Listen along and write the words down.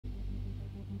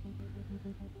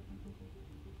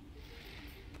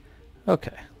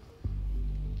Okay.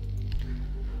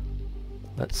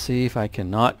 Let's see if I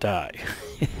cannot die.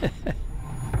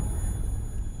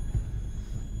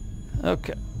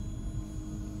 Okay.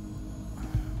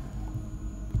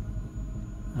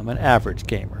 I'm an average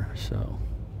gamer, so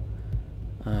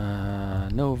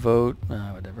no vote,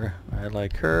 whatever. I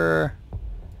like her.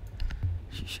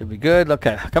 She should be good.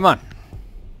 Okay, come on.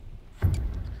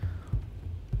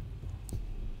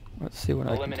 Let's see what I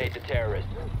can do. Eliminate the terrorists.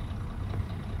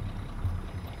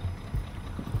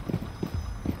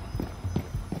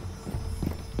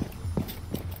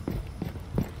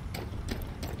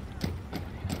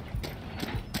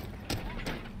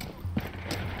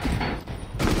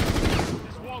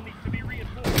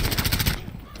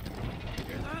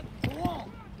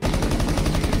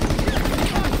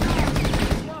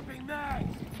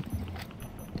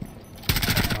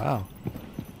 Wow.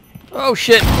 Oh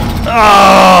shit!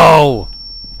 Oh!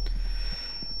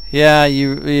 Yeah,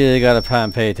 you really gotta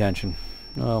pay attention.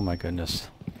 Oh my goodness.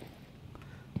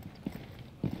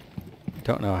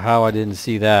 Don't know how I didn't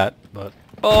see that, but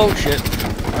oh shit!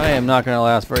 I am not gonna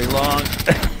last very long.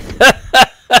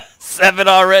 7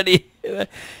 already,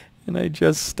 and I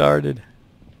just started.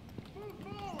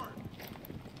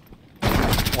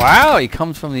 Wow, he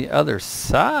comes from the other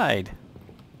side.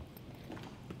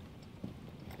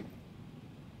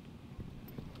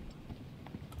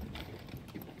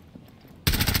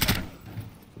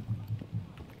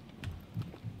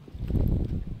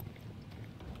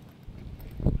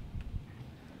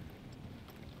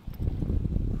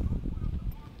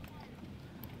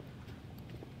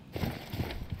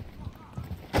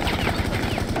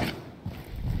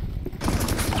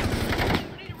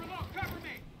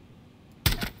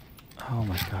 Oh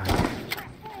my god.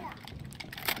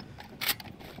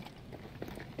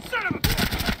 Son of a...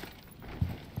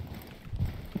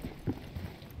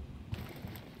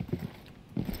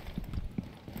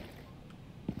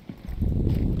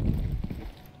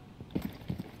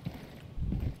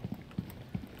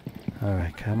 All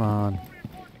right, come on.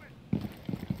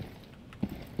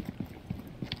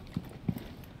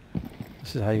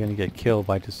 This is how you're gonna get killed,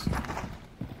 by just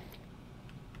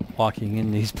walking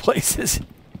in these places.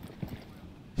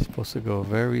 You're supposed to go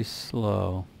very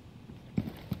slow.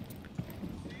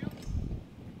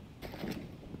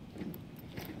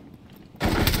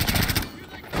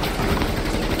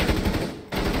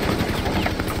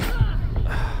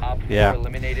 Yeah.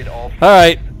 Eliminated all. All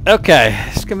right. Okay.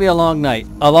 It's gonna be a long night.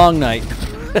 A long night.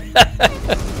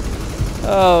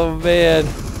 Oh man.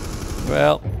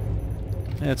 Well,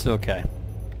 it's okay.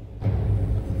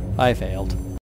 I failed.